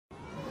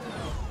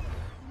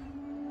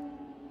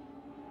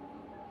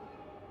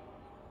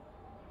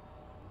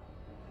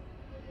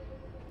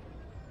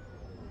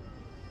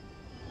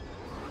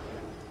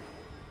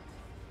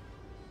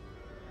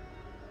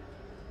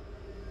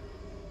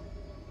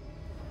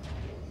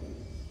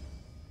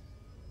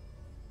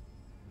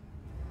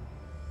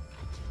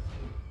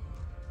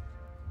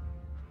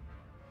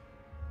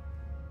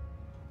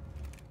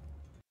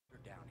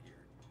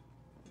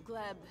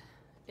Gleb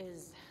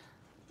is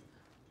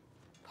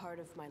part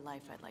of my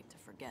life I'd like to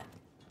forget.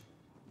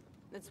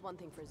 It's one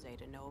thing for Zay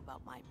to know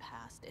about my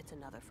past. It's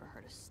another for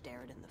her to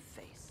stare it in the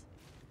face.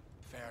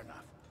 Fair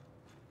enough.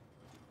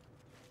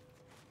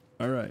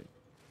 All right.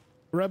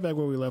 Right back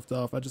where we left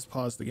off. I just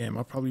paused the game.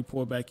 I'll probably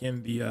pull back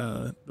in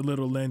the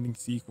little landing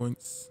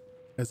sequence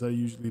as I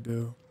usually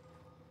do.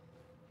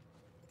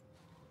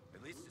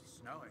 At least it's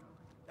snowing.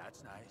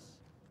 That's nice.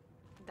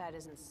 That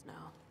isn't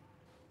snow.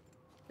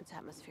 It's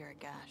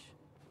atmospheric ash.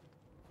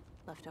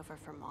 Left over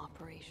from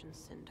Operation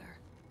Cinder.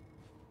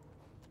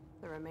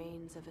 The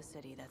remains of a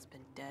city that's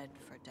been dead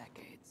for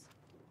decades.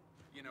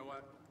 You know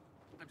what?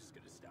 I'm just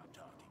gonna stop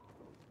talking.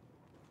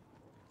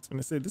 I was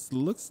gonna say, this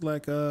looks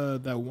like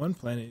that one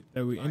planet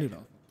that we ended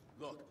off.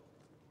 Look,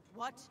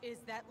 What is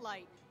that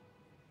light?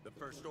 the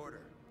First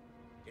Order.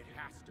 It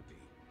has to be.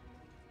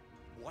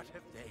 What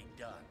have they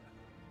done?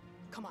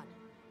 Come on.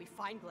 We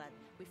find Gleb,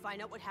 we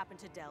find out what happened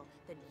to Del,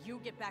 then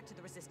you get back to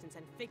the Resistance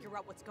and figure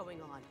out what's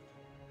going on.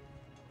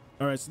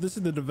 All right, so this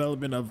is the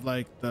development of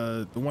like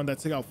the one that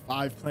took out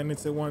 5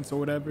 planets at once or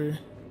whatever.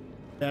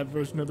 That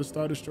version of the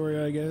Star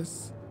Destroyer, I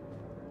guess.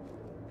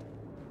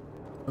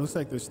 It looks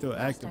like they're still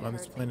active on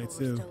this planet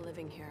too. Still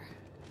living here.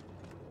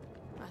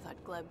 I thought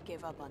Gleb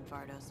gave up on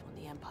Vardos when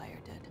the Empire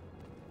did.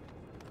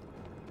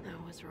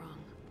 I was wrong.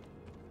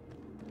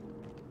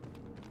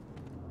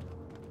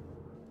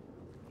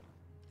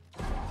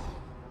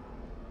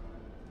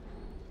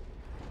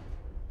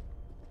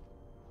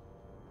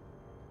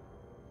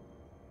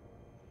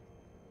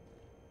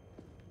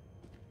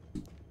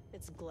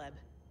 It's Gleb.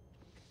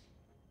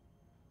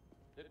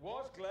 It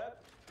was Gleb.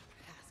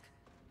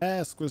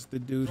 Ask was the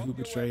dude who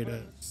betrayed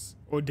us,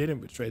 or didn't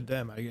betray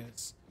them, I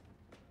guess.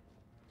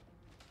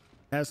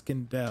 Ask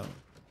and Del.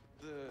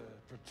 The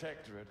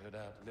Protectorate had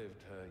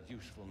outlived her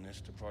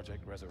usefulness to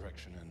Project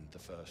Resurrection and the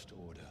First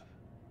Order.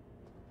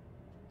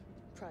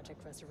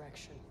 Project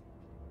Resurrection.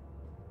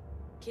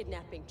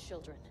 Kidnapping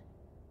children.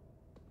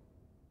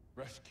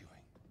 Rescuing.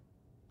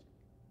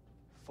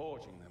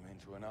 Forging them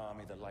into an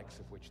army the likes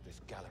of which this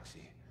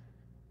galaxy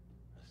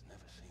has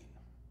never seen.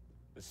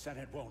 The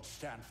Senate won't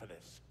stand for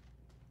this.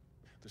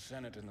 The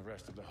Senate and the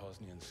rest of the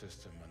Hosnian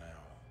system are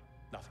now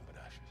nothing but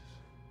ashes.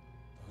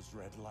 Those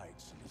red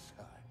lights in the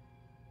sky.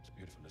 It's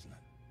beautiful, isn't it?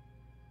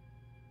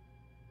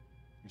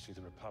 You see,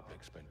 the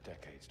Republic spent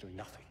decades doing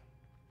nothing.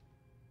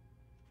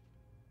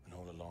 And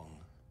all along,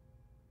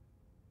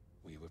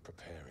 we were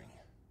preparing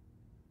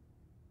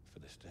for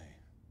this day.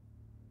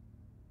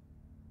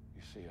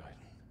 You see,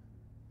 Aiden,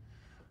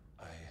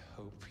 I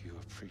hope you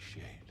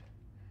appreciate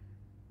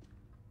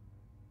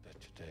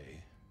that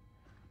today,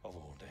 of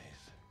all days,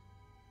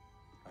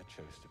 I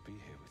chose to be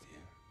here with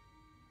you.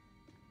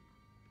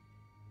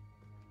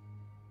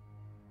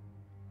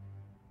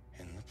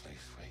 In the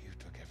place where you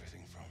took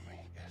everything from me.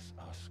 Yes,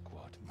 our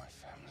squad, my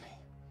family.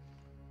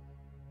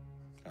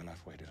 And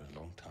I've waited a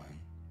long time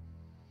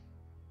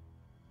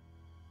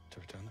to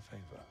return the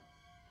favor.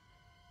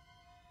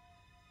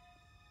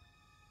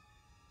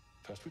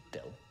 First with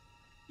Del.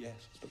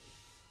 Yes.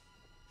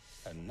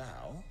 And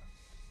now,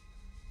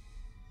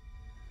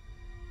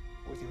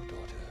 with your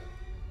daughter.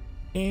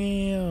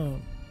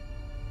 Damn.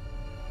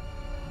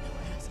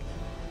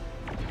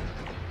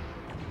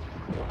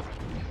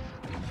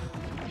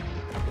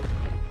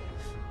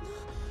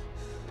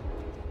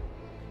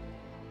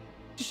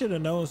 You should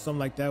have known something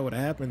like that would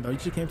have happened, though. You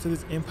should came to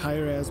this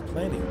Empire-ass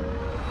planet.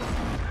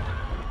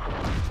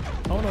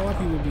 I don't know why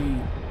people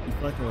be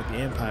fucking with the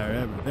Empire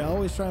ever. They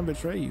always try and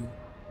betray you.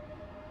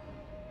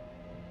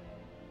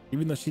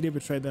 Even though she did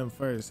betray them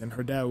first, and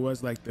her dad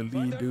was like the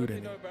lead dude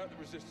in know it. about the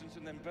Resistance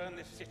and then burn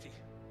this city.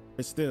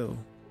 But still.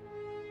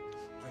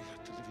 I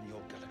had to live in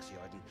your galaxy,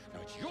 Aiden.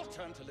 Now it's your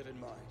turn to live in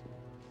mine.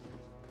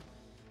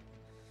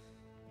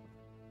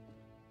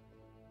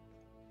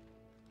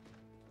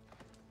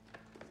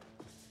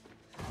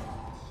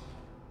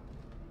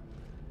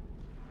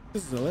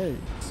 This is hilarious.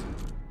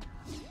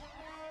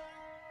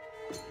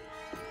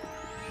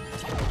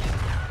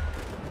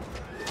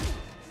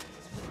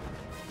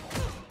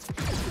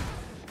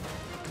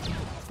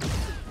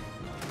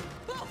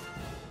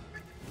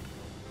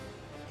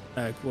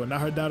 Alright, cool. Now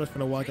her daughter's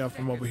gonna walk out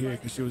from over here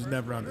because she was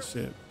never on the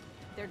ship.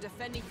 They're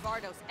defending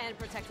Vardos and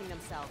protecting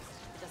themselves.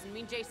 Doesn't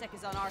mean JSEC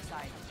is on our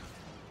side.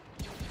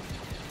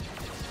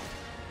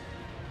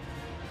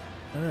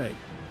 Alright.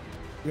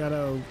 We got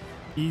how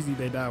easy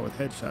they die with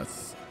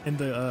headshots in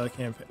the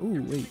campaign.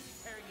 Ooh, wait.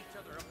 Tearing each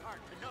other apart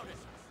to notice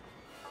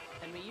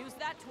us. And we use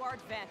that to our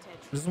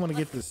advantage. I just want to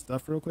get this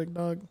stuff real quick,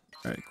 dog.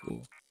 Alright,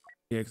 cool.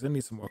 Yeah, because I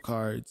need some more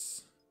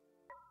cards.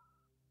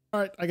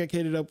 Alright, I got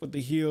catered up with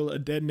the heal, a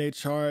detonate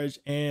charge,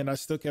 and I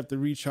still kept the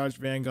recharge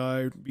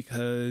Vanguard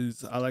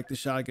because I like the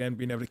shotgun,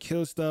 being able to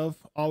kill stuff.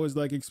 Always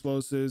like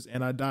explosives,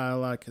 and I die a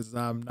lot because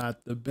I'm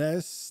not the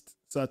best.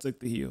 So I took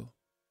the heal.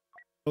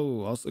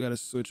 Oh, also got to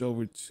switch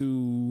over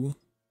to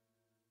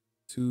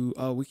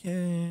oh, we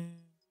can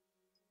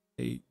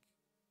take.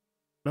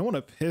 I want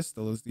a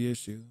pistol is the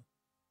issue.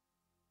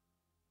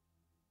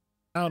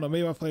 I don't know.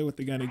 Maybe I'll play with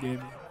the gun he gave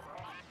me.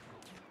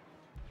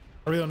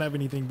 I really don't have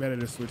anything better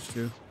to switch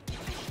to.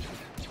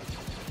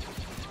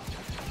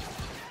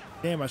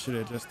 Damn, I should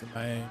have adjusted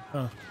my aim.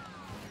 Huh.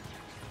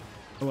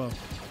 Oh well.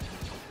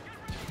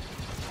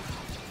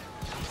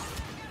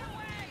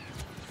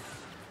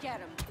 Get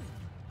him.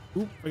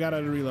 Oop, I got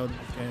out of reload in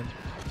this game.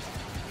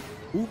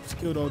 Oops,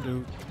 killed old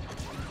dude.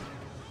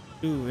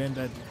 Dude, and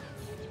that.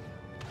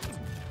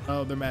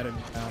 Oh, they're mad at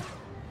me now.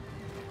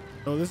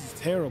 Oh, this is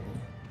terrible.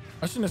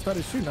 I shouldn't have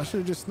started shooting. I should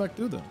have just snuck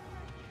through them.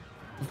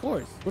 Of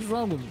course. What's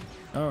wrong with me?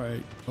 All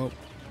right. Oh.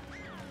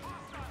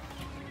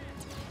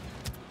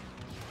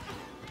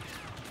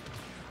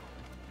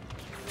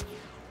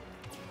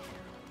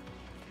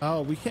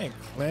 Oh, we can't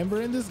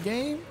clamber in this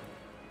game?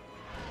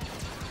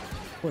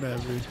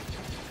 Whatever.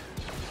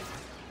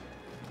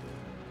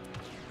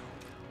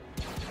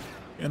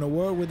 In a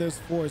world where there's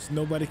force,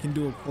 nobody can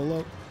do a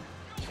pull-up.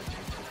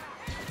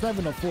 It's not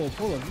even a full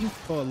pull-up. You can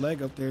throw a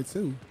leg up there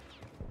too.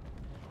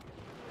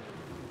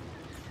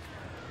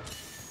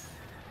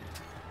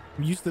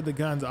 I'm used to the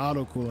guns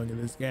auto-cooling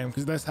in this game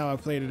because that's how I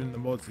played it in the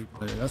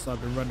multiplayer. That's how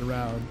I've been running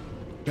around.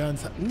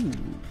 Guns, ooh,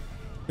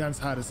 guns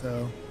hot as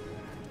hell.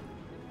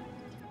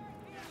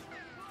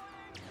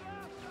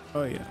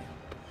 Oh yeah.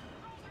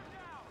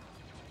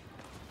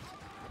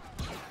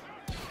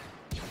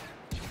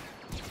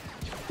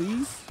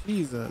 Please,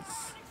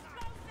 Jesus.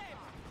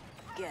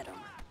 Get him.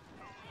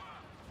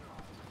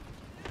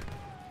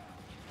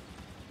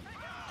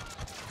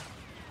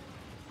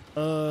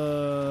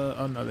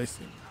 Oh no, they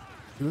see me.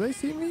 Do they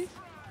see me?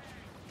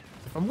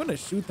 If I'm gonna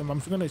shoot them, I'm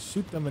gonna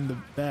shoot them in the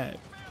back.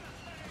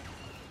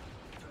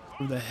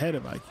 Through the head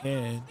if I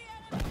can.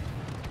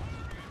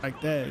 Like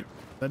that.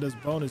 That does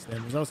bonus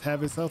damage. I was half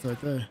his health right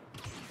there.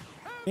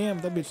 Damn,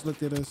 that bitch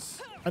looked at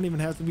us. I don't even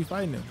have to be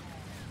fighting him.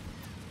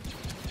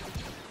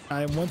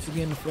 I am once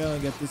again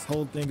failing at this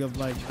whole thing of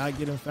like not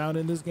getting found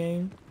in this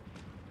game.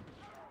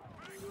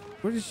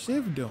 What is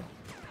Shiv doing?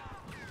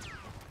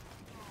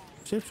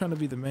 Shiv trying to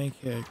be the main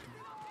character.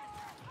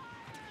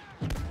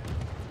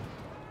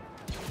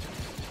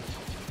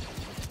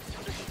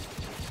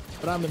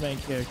 But I'm the main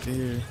character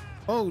here.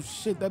 Oh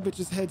shit, that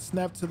bitch's head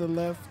snapped to the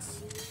left.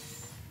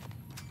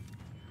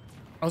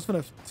 I was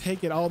gonna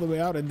take it all the way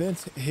out and then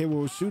hit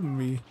what was shooting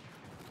me.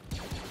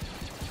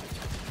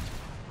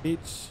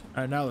 Bitch.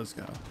 Alright, now let's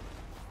go.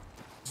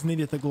 Just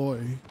needed the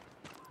glory.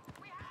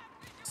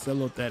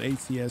 Sell out that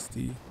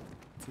ATST.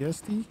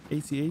 TST?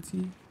 AT-AT?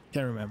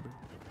 Can't remember.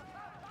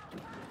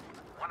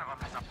 One of them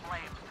has a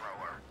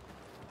flamethrower.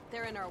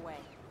 They're in our way.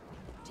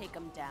 Take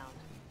them down.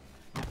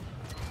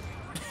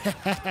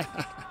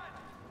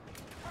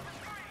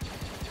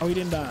 Oh, he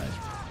didn't die.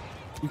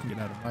 You can get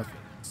out of my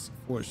face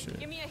for sure.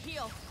 Give me a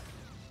heal.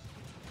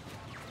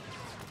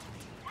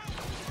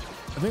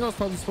 I think I was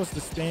probably supposed to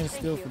stand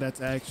still for that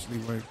to actually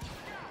work.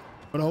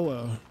 But oh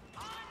well.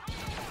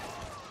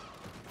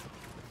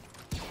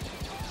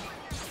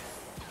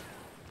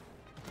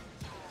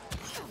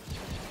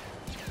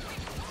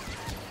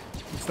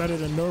 We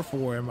started a Nerf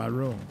war in my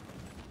room.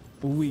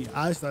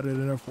 I started a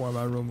Nerf war in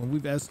my room and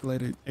we've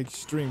escalated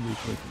extremely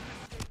quickly.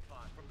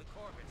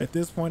 At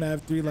this point, I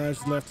have 3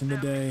 lives left in the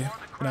day,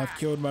 and I've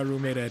killed my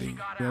roommate Eddie.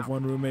 We have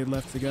 1 roommate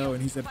left to go,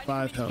 and he's at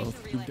 5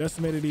 health. We've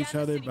decimated each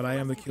other, but I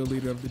am the kill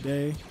leader of the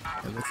day.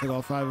 As I took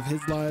all 5 of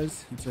his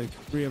lives, he took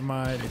 3 of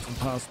mine. It's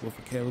impossible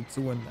for Caleb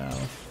to win now,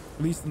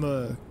 at least on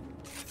the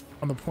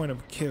point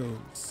of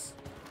kills.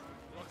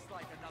 Looks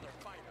like another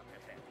fight up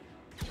ahead.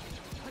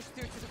 Push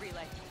through to the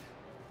relay.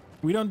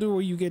 We don't do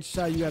where you get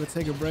shot, you gotta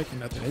take a break or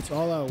nothing. It's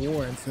all out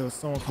war until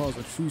someone calls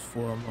a truce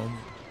for a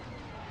moment.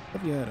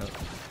 Put your head up,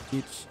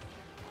 bitch.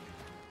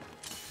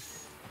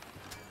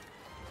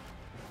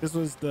 This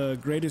was the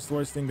greatest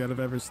worst thing that I've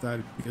ever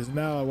started because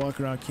now I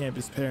walk around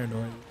campus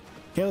paranoid.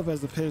 Caleb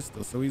has a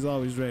pistol, so he's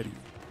always ready.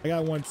 I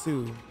got one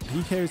too.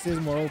 He carries his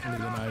more openly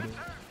than I do.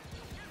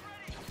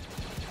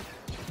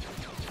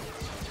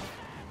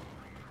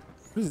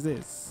 What is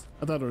this?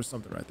 I thought there was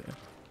something right there.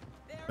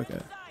 Okay.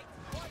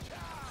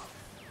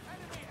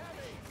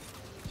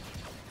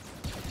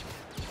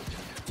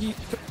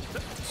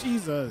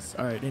 Jesus.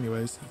 All right,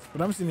 anyways.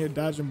 But I'm sitting here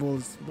dodging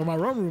bullets. But my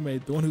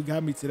roommate, the one who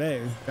got me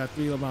today, got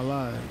 3 of my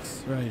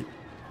lives. Right.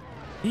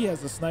 He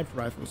has a sniper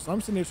rifle. So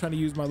I'm sitting here trying to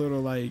use my little,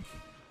 like,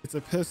 it's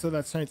a pistol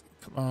that turns,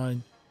 come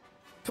on.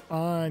 Come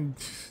on.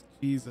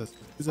 Jesus.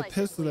 It's a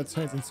pistol that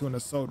turns into an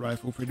assault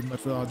rifle pretty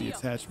much with all the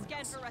attachments.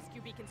 Scan for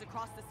rescue beacons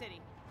across the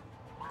city.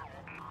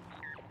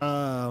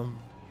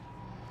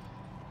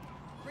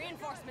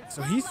 Reinforcements.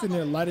 So he's sitting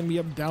there lighting me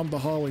up down the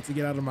hallway to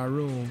get out of my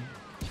room.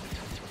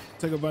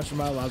 Took a bunch of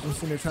my lives. I'm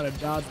sitting there trying to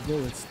dodge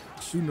bullets,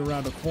 shooting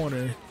around the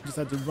corner. Just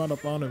had to run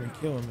up on him and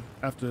kill him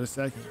after a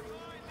second.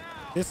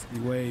 This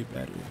would be way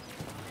better.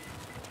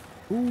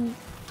 Ooh,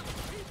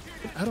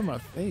 get out of my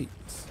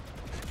face.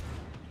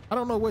 I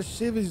don't know what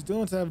Shiv is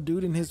doing to have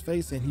dude in his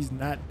face and he's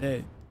not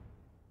dead.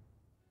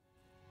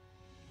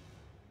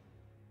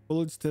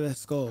 Bullets to that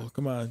skull.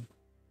 Come on.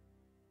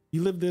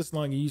 You live this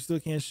long and you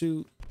still can't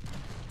shoot.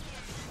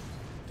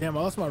 Damn,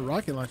 I lost my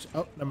rocket launcher.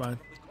 Oh, never mind.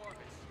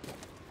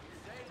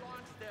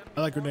 I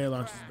like grenade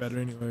launchers better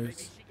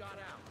anyways.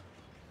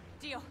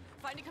 Dio,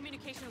 Find a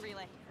communication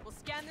relay. We'll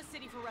scan the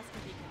city for rescue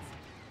beacons.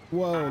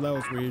 Whoa, that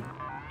was weird.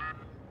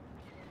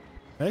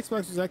 The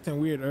Xbox was acting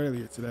weird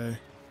earlier today.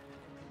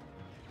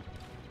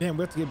 Damn,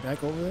 we have to get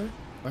back over there?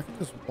 I can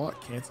just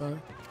walk, can't I?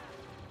 Looks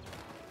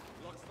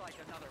like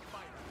another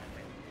fighter.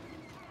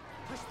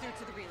 Push through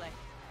to the relay.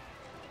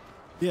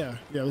 Yeah,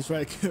 that's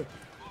right.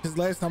 Because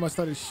last time I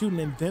started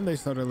shooting and then they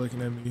started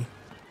looking at me.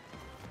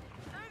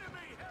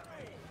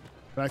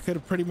 But I could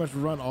have pretty much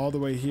run all the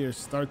way here,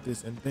 start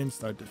this, and then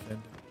start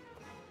defending.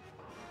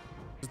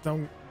 Just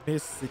don't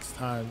miss 6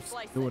 times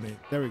doing it.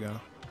 There we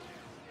go.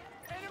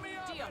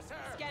 Dio,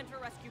 scan for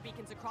rescue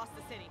beacons across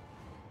the city.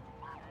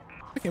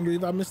 I can't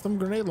believe I missed them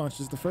grenade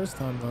launches the first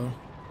time though.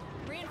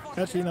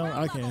 Actually, no,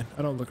 I can.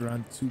 I don't look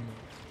around too much.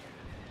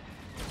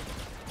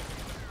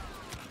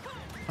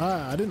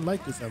 I didn't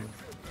like this element.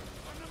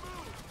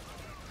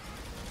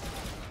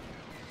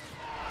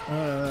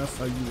 That's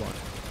how you want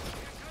it.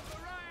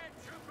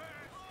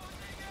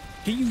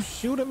 Can you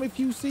shoot him if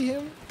you see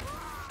him?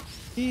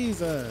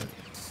 Jesus.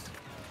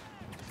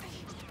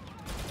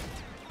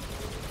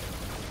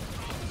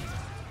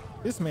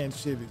 This man's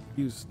shit is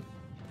useless.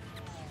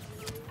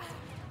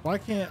 Why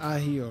can't I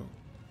heal?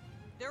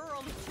 There are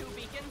only 2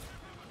 beacons.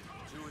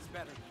 2 is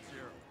better than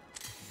 0.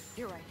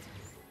 You're right.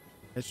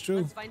 That's true.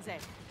 Let's find Zay.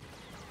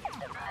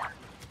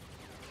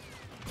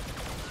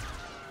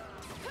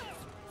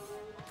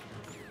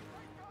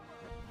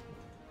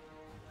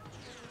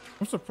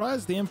 I'm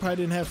surprised the Empire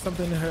didn't have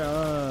something in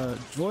her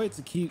droid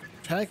to keep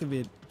track of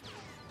it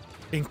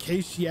in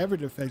case she ever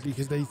defected,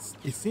 because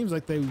it seems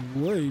like they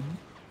would.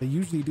 They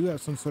usually do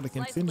have some sort of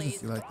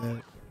contingency like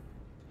that.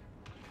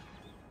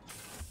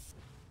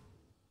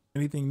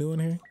 Anything new in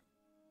here?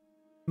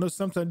 I know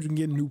sometimes you can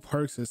get new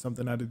perks or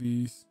something out of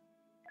these.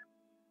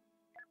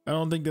 I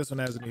don't think this one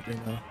has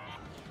anything though.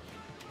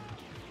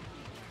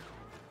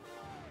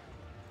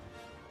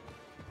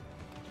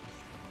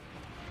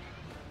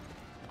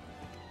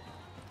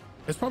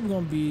 It's probably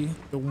gonna be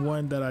the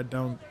one that I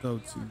don't go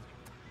to.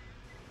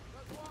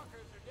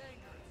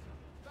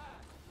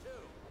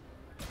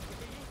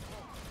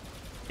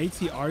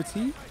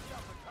 ATRT?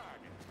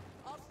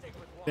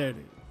 There it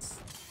is.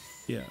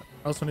 Yeah,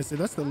 I was gonna say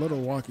that's the little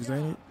walkers,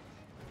 ain't it?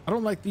 I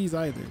don't like these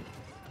either.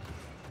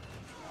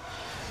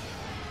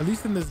 At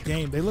least in this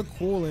game, they look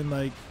cool and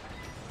like,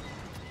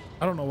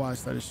 I don't know why I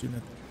started shooting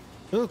at them.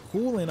 They look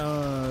cool in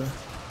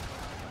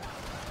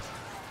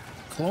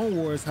Clone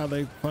Wars, how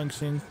they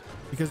function,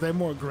 because they're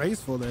more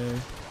graceful there.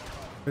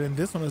 But in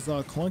this one, it's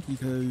all clunky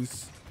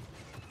because,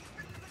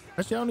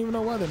 actually, I don't even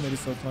know why they made it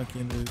so clunky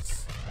in this.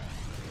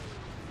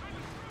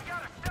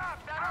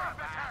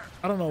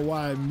 I don't know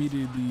why I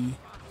immediately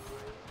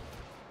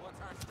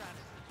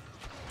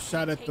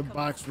shot at the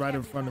box right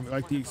in front of me,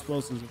 like the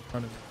explosives in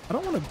front of me. I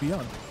don't want to be on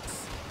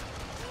this.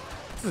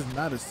 This is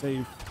not a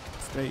safe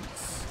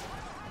space.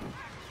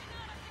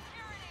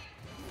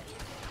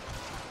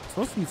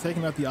 Supposed to be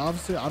taking out the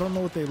officer. I don't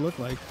know what they look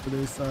like for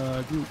this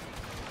group.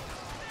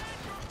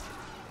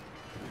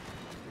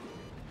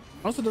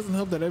 Also doesn't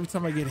help that every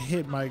time I get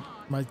hit, my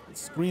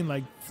screen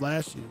like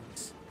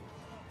flashes.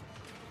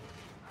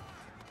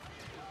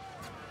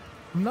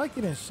 I'm not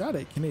getting shot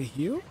at. Can it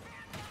heal?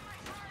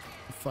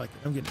 Fuck it,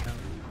 I'm getting down.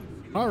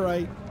 All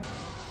right.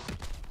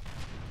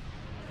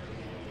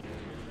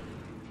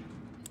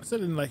 I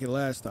said I didn't like it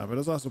last time, but it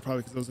was also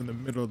probably because I was in the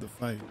middle of the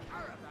fight.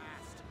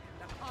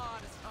 The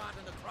pawn is caught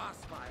in the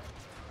crossfire.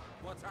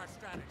 What's our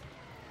strategy?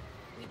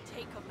 We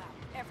take them out,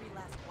 every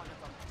last one of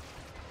them.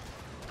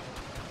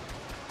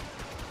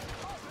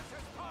 Officer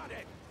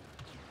spotted!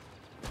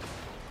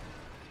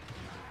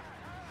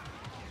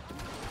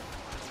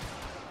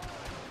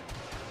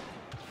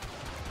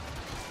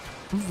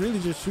 I'm really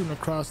just shooting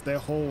across that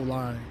whole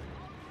line.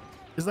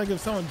 It's like if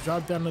someone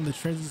dropped down in the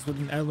trenches with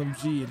an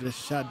LMG and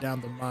just shot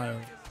down the mile.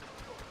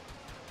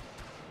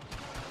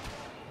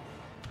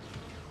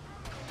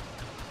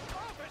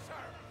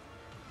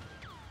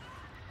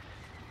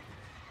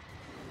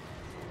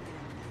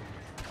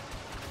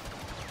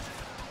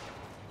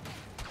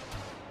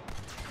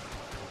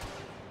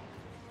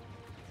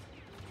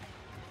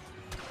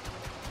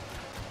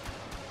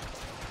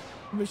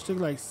 Bitch took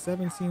like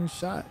 17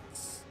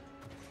 shots.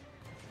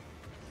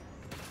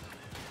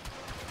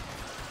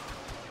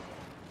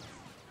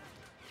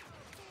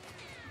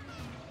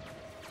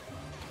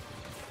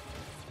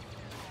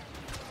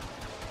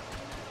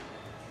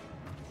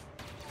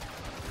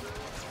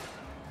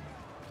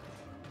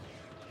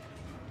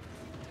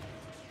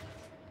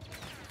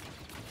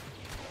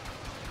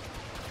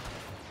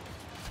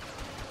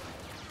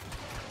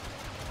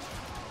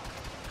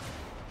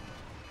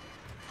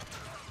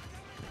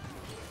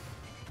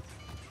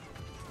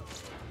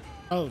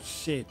 Oh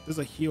shit, there's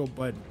a heal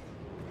button.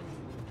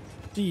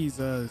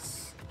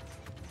 Jesus.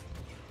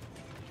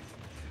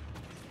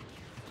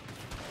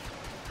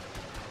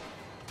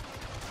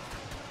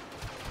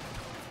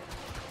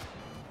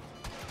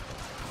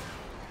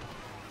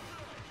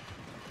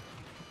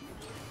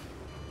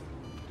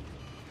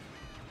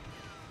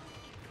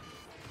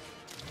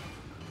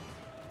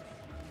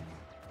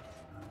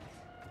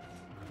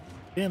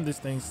 Damn, this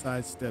thing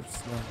sidesteps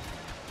slow.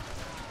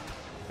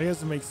 I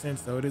guess it makes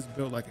sense though. It is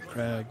built like a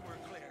crab. We're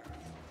clear.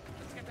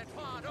 Let's get that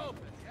pod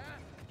open, yeah?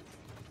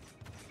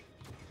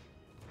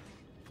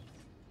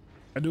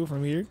 I do it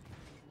from here.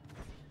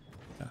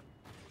 Yeah.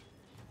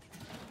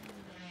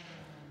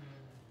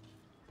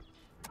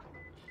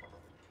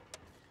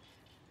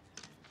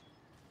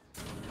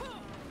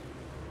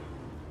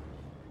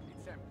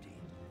 It's empty.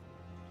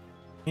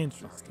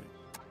 Interesting.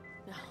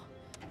 No,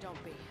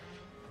 don't be.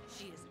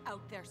 She is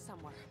out there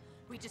somewhere.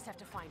 We just have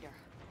to find her.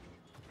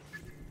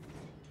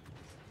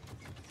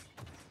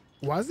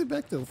 Why is it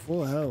back to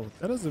full health?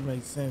 That doesn't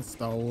make sense,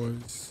 Star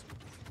Wars.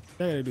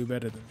 They gotta do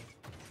better than that.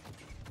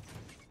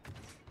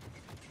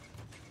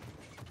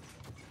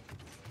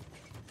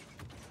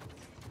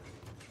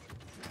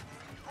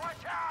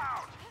 Watch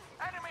out!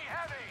 Enemy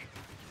heavy!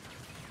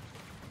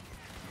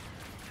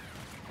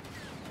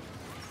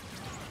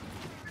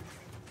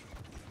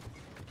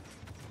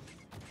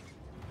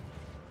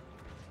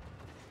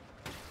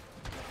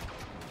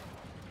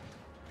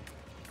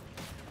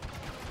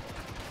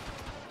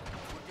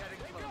 We're getting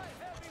close.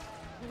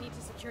 We need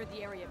to secure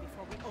the area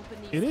before we open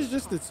the. It is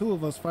just the two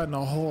of us fighting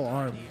a whole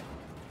army,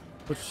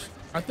 which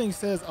I think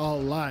says a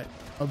lot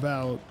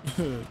about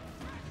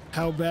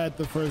how bad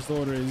the First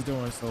Order is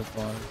doing so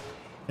far.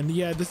 And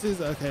yeah, this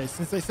is okay.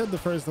 Since they said the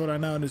First Order, I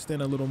now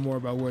understand a little more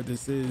about where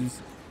this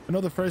is. I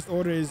know the First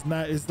Order is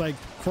not, is like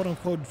quote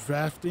unquote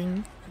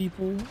drafting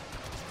people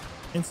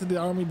into the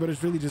army, but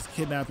it's really just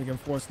kidnapping and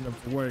forcing them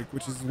to work,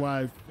 which is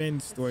why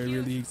Finn's story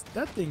really,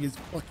 that thing is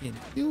fucking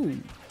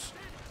huge.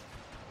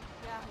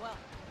 Yeah, well,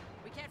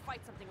 we can't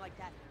fight something like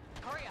that.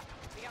 Hurry up.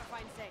 We gotta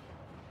find Zay.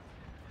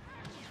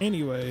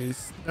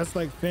 Anyways, that's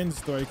like Finn's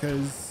story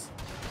because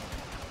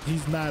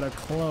he's not a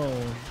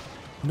clone,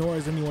 nor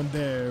is anyone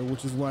there,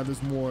 which is why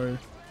there's more,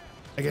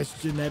 I guess,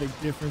 genetic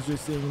difference you're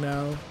seeing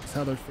now. That's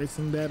how they're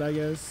fixing that, I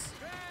guess.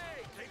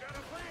 Hey, they got a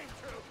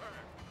flamethrower!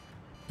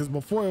 Because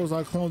before it was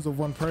all clones of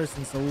one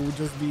person, so it would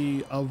just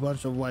be a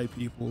bunch of white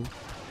people.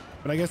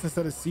 But I guess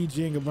instead of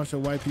CGing a bunch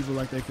of white people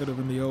like they could have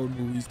in the old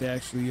movies, they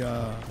actually, you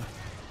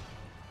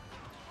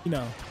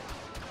know,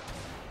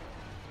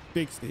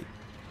 fixed it.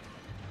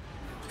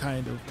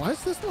 Kind of. Why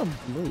is this one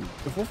blue?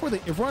 If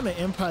we're on the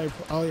Empire,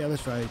 oh yeah,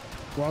 that's right.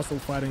 We're also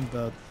fighting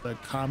the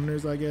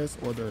commoners, I guess,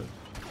 or the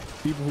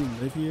people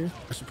who live here.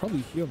 I should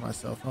probably heal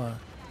myself, huh?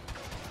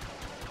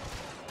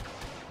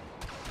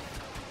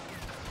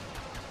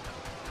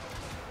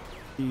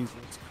 Jesus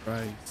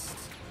Christ.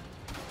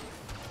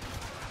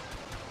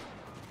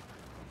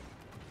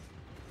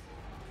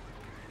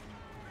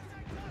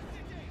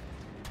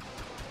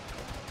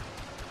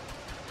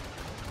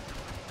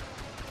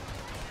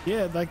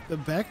 Yeah, like the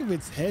back of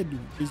its head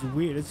is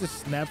weird. It just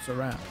snaps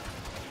around.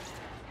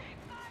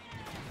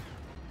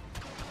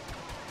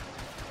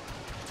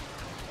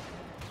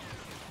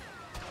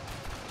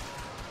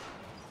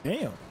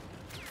 Damn. I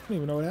don't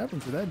even know what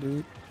happened to that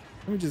dude.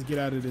 Let me just get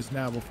out of this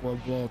now before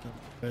it blows up in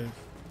my face.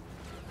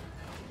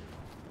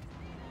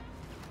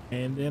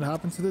 And then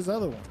hop into this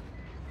other one.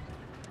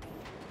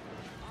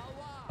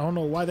 I don't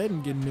know why they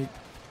didn't get nicked.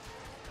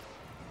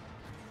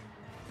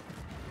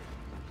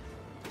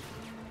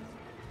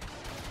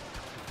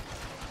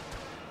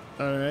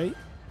 All right.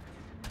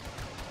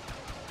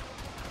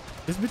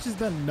 This bitch has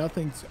done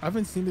nothing. I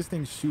haven't seen this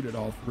thing shoot at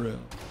all, for real.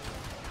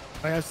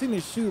 Like, I've seen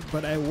it shoot,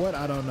 but at what?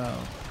 I don't know.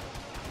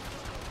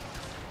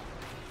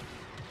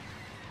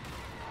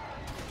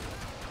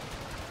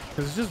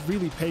 Because it's just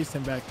really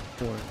pacing back and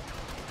forth.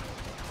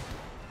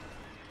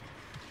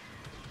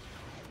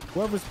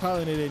 Whoever's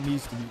piloting it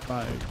needs to be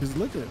fired. Because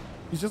look at him.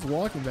 He's just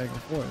walking back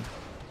and forth.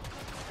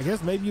 I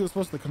guess maybe he was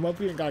supposed to come up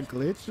here and got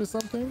glitched or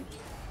something.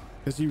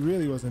 Because he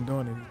really wasn't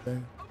doing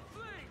anything.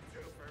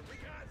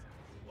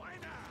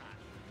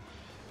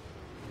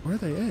 Where are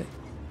they at?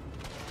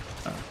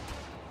 Oh.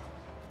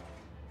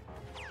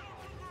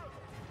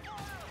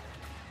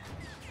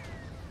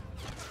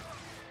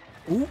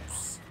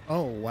 Oops.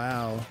 Oh,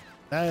 wow.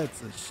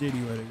 That's a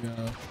shitty way to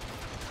go.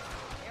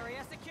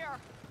 Area secure.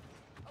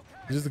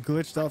 Just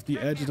glitched off the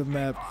edge of the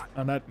map.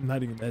 Not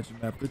even the edge of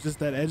the map, but just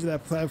that edge of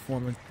that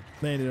platform and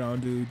landed on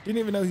dude. Didn't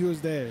even know he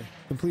was there.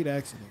 Complete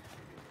accident.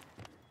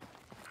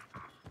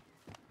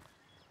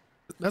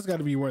 That's got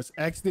to be worse.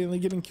 Accidentally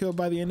getting killed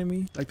by the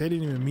enemy. Like they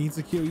didn't even mean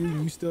to kill you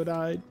and you still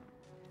died.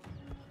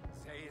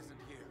 Zay isn't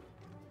here.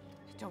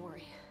 Don't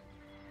worry.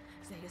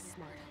 Zay is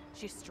smart.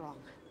 She's strong.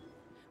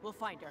 We'll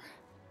find her.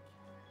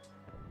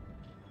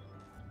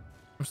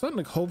 I'm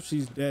starting to hope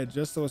she's dead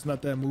just so it's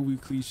not that movie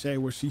cliche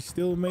where she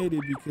still made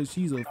it because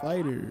she's a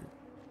fighter.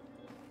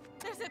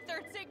 There's a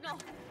third signal.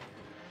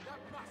 That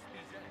must be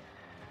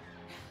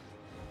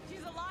Zay.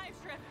 She's alive,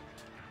 Shrimp.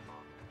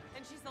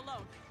 And she's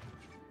alone.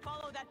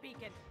 Follow that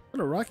beacon. What,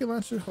 a rocket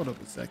launcher? Hold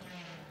up a second.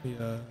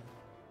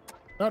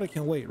 Rocket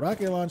can wait.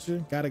 Rocket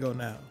launcher, gotta go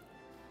now.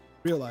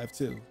 Real life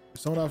too.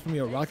 If someone offered me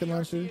a rocket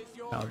launcher,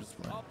 no, I'm just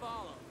playing. I'll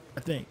follow. I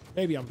think.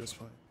 Maybe I'm just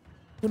playing.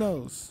 Who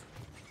knows?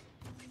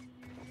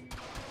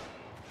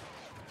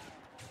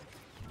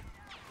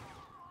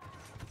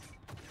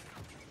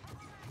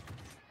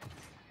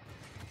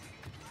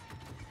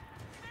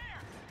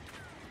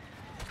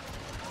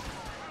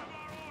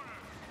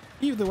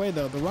 either way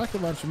though, the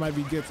rocket launcher might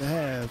be good to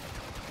have.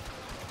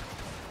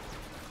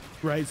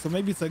 Right, so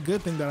maybe it's a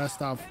good thing that I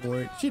stopped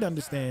for it. She'd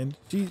understand.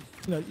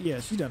 Yeah,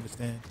 she'd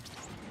understand.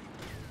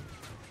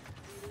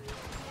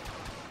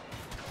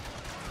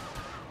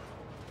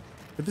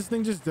 But this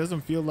thing just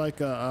doesn't feel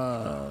like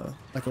a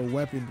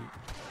weapon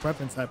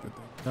type of thing,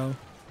 you know?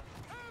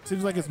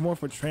 Seems like it's more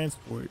for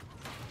transport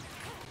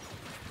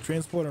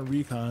and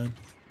recon.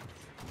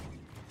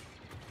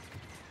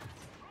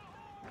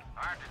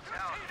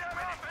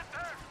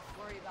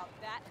 Worry about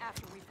that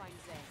after we find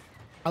Zay.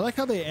 I like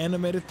how they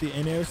animated the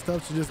in-air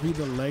stuff to just be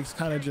the legs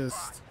kind of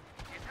just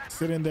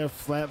sitting there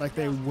flat, like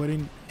they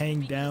wouldn't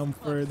hang down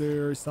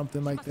further or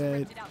something like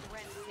that.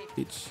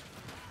 Bitch.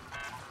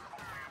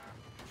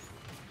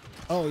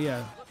 Oh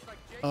yeah.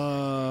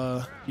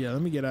 Yeah,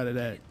 let me get out of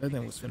that. That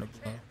thing was finna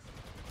blow.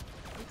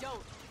 We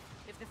don't.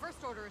 If the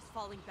First Order is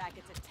falling back,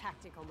 it's a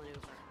tactical maneuver.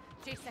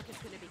 JSEC is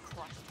gonna be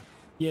crushed.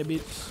 Yeah,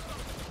 bitch.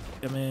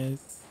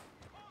 Dumbass.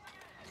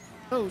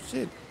 Oh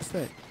shit, what's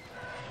that?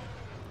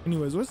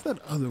 Anyways, what's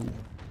that other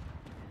one?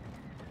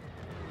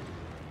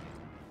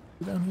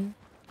 Down here?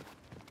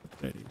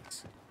 There it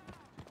is.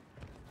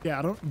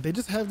 Yeah, they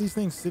just have these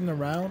things sitting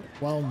around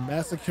while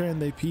massacring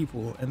their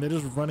people, and they're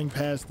just running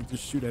past to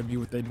just shoot at me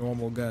with their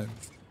normal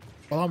guns.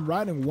 While I'm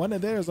riding, one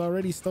of theirs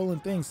already stolen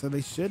things, so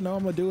they should know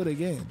I'm gonna do it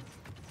again.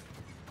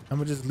 I'm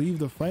gonna just leave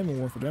the flaming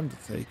one for them to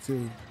take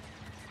too.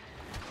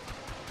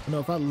 You know,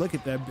 if I look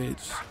at that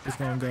bitch, it's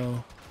gonna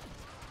go.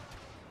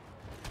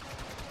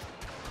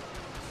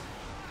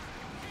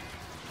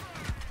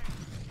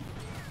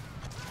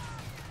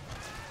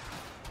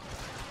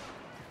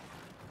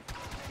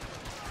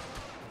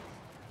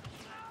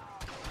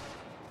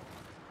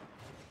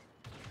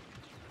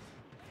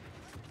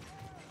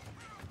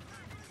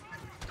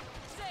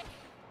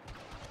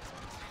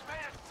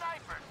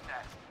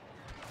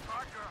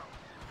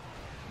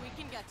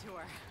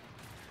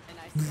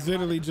 He's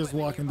literally just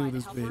walking through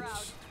this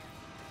bitch.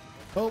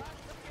 Oh.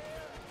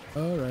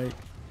 All right.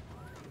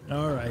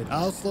 All right.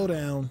 I'll slow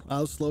down.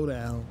 I'll slow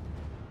down.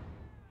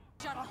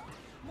 Shuttle.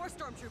 More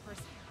stormtroopers.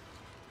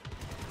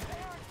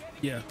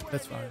 Yeah,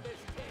 that's fine.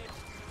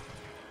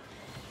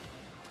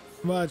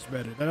 Much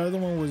better. That other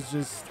one was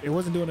just, it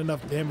wasn't doing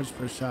enough damage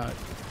per shot.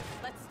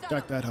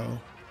 Duck that hoe.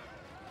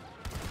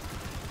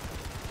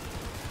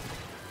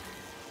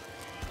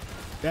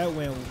 That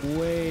went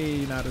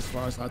way not as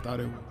far as I thought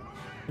it would.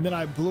 And then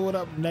I blew it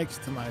up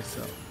next to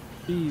myself.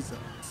 Jesus.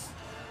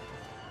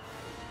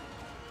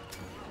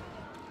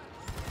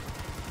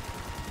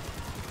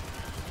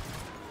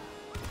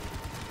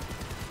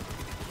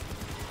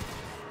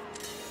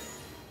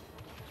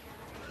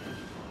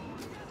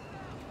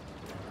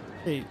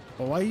 Hey,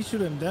 well, why are you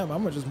shooting them?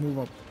 I'm gonna just move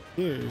up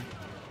here.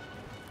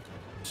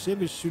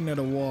 Shiv is shooting at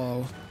a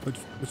wall,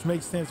 which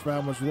makes sense for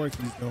how much work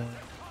he's doing.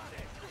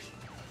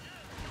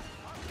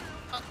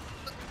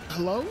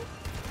 Hello?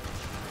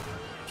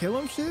 Kill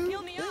him, Shiv?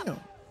 Damn.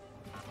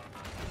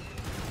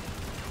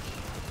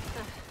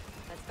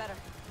 That's better.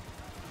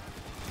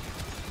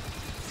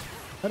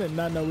 I did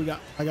not know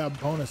I got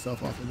bonus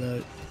stuff off of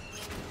that.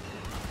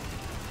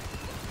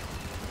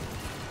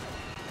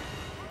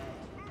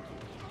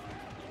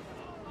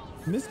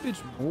 Can this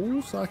bitch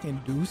move so I can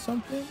do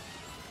something?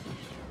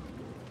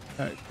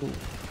 Alright, cool.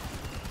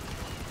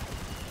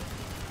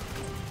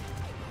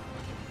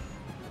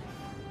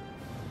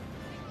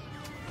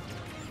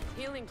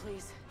 Healing,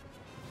 please.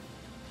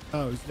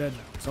 Oh, he's dead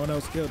now. Someone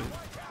else killed him.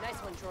 Nice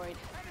one, droid.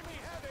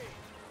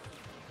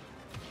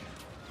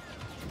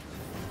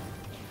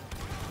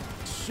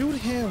 Shoot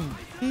him!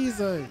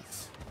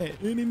 Jesus! Hey,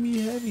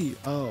 enemy heavy.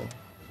 Oh.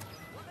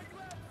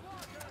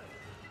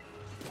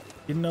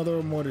 Get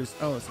another mortars.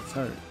 Oh, it's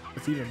hurt.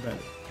 It's even better.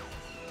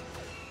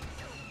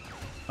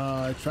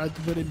 I tried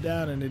to put it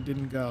down and it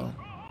didn't go.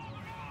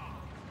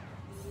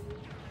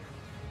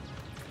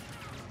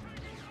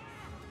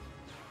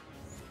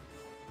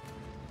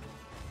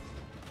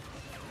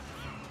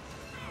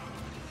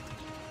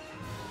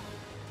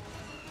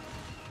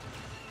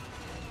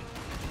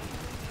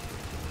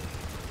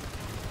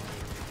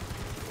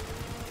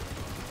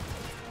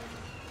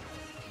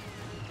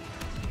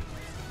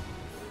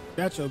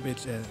 Got your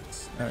bitch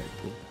ass. All right,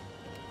 cool.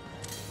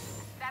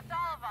 That's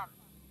all of them.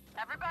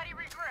 Everybody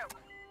regroup.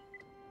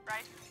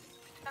 Right?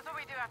 That's what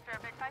we do after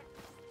a big fight.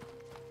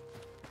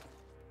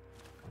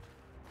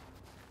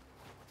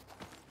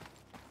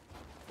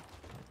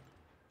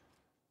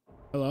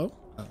 Hello?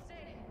 Oh.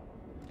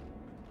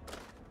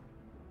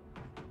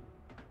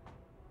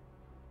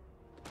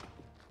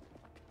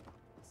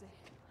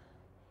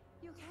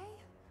 You okay?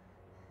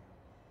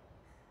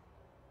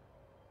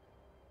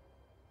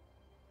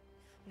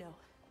 No.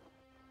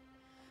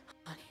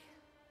 Honey.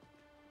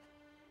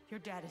 Your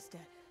dad is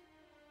dead.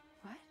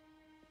 What?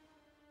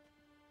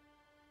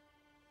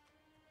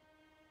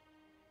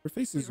 Her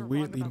face is We were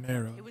weirdly wrong about that.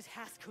 narrow. It was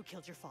Hask who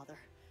killed your father.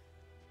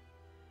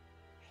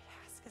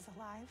 Hask is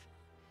alive?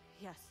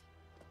 Yes.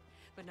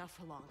 But not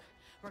for long.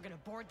 We're gonna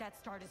board that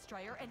Star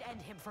Destroyer and end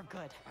him for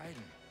good.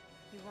 Aiden.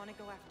 You want to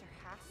go after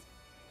Hask?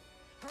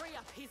 Hurry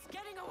up, he's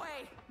getting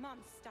away! Mom,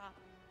 stop.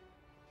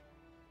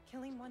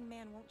 Killing one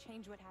man won't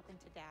change what happened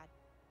to Dad.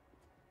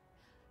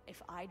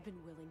 If I'd been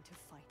willing to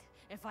fight,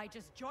 if I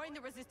just joined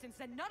the Resistance,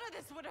 then none of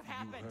this would have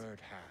happened! You heard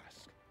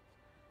Hask.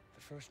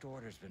 The First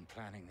Order's been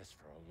planning this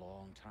for a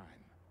long time.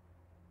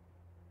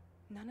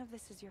 None of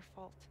this is your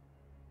fault.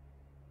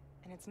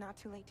 And it's not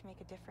too late to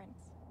make a difference.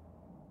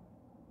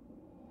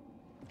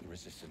 The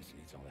Resistance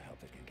needs all the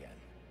help it can get.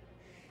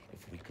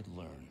 If we could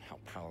learn how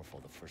powerful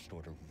the First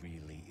Order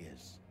really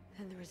is.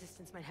 Then the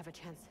Resistance might have a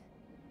chance.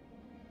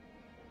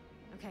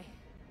 Okay.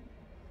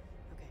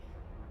 Okay.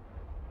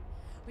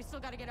 We still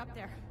gotta get up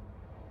there.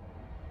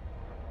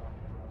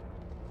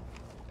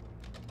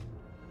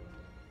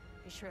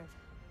 Hey, Shriv.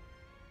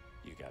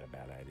 You got a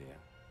bad idea.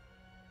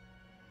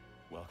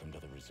 Welcome to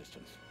the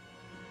Resistance.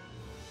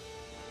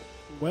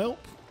 Welp.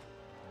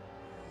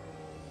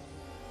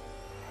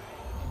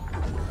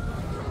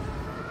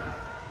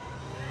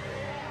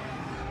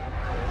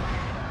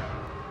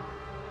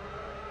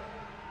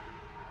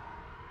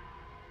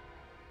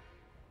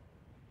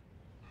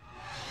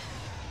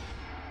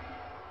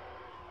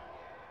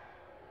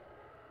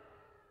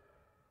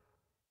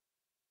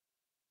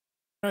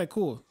 All right,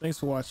 cool. Thanks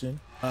for watching.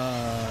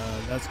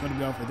 That's going to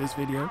be all for this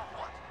video.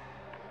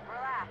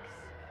 Relax.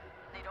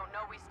 They don't know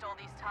we stole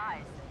these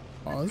ties.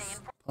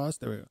 Pause.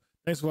 There we go.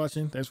 Thanks for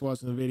watching. Thanks for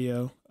watching the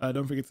video.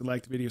 Don't forget to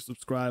like the video,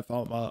 subscribe,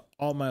 follow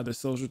all my other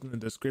socials in the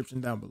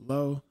description down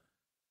below.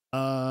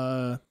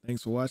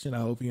 Thanks for watching.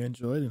 I hope you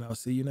enjoyed, and I'll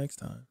see you next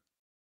time.